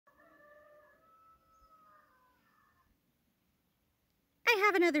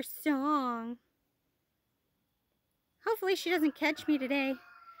have another song. Hopefully she doesn't catch me today.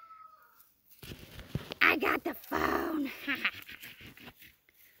 I got the phone.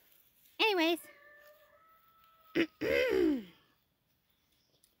 Anyways.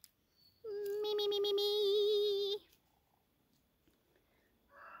 Me.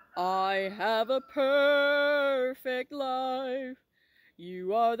 I have a perfect life.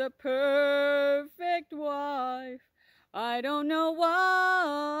 You are the perfect wife. I don't know why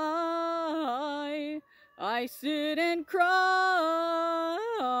I sit and cry.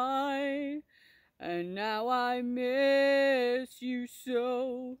 And now I miss you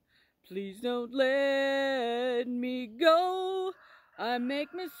so. Please don't let me go. I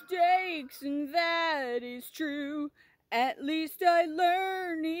make mistakes and that is true. At least I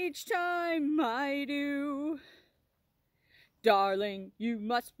learn each time I do. Darling, you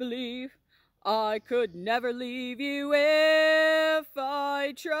must believe I could never leave you if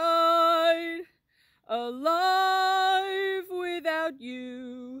I tried. A life without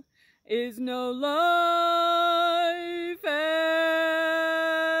you is no life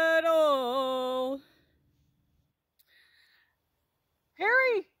at all.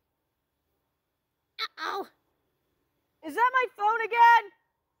 Harry! Uh-oh. Is that my phone again?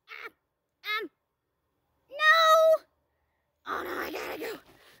 No! Oh no, I gotta go.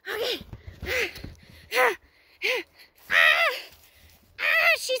 Okay.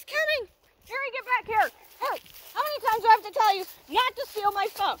 She's coming. Harry, get back here! Harry, how many times do I have to tell you not to steal my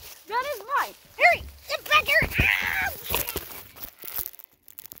phone? That is mine! Harry, get back here.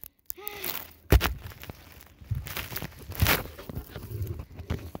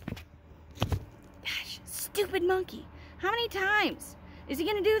 Gosh, stupid monkey. How many times is he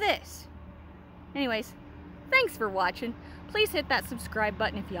gonna do this? Anyways, thanks for watching. Please hit that subscribe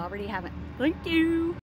button if you already haven't. Thank you.